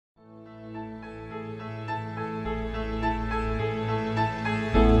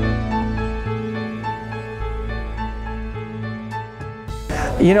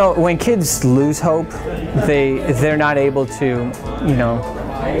You know, when kids lose hope, they're not able to, you know,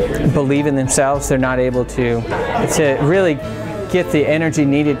 believe in themselves. They're not able to really get the energy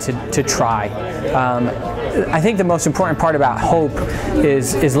needed to try. I think the most important part about hope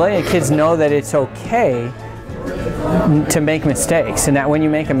is letting kids know that it's okay to make mistakes, and that when you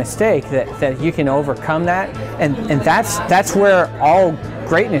make a mistake that you can overcome that, and that's where all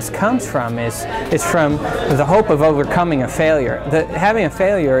greatness comes from, is from the hope of overcoming a failure. Having a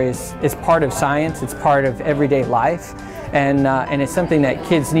failure is part of science, it's part of everyday life, and it's something that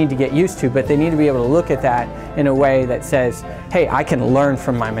kids need to get used to, but they need to be able to look at that in a way that says, hey, I can learn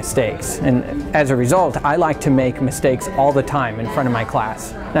from my mistakes. And as a result, I like to make mistakes all the time in front of my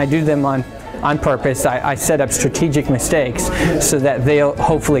class, and I do them on purpose. I set up strategic mistakes so that they'll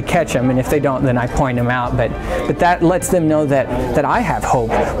hopefully catch them, and if they don't, then I point them out. But that lets them know that I have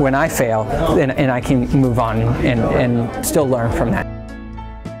hope when I fail, and I can move on and still learn from that.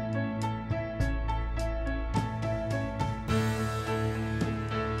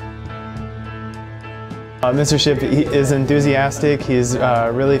 Mr. Shipp, he is enthusiastic, he's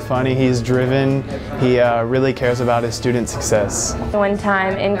really funny, he's driven, he really cares about his student success. One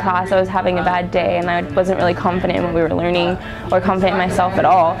time in class I was having a bad day and I wasn't really confident in what we were learning or confident in myself at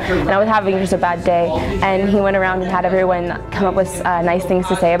all, and I was having just a bad day, and he went around and had everyone come up with nice things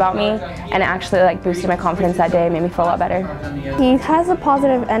to say about me, and it actually boosted my confidence that day and made me feel a lot better. He has a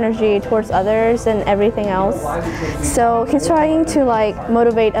positive energy towards others and everything else, so he's trying to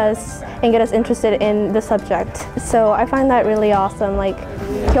motivate us and get us interested in the subject. So I find that really awesome.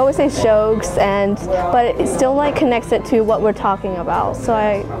 He always says jokes, but it still connects it to what we're talking about. So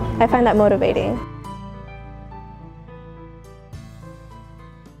I find that motivating.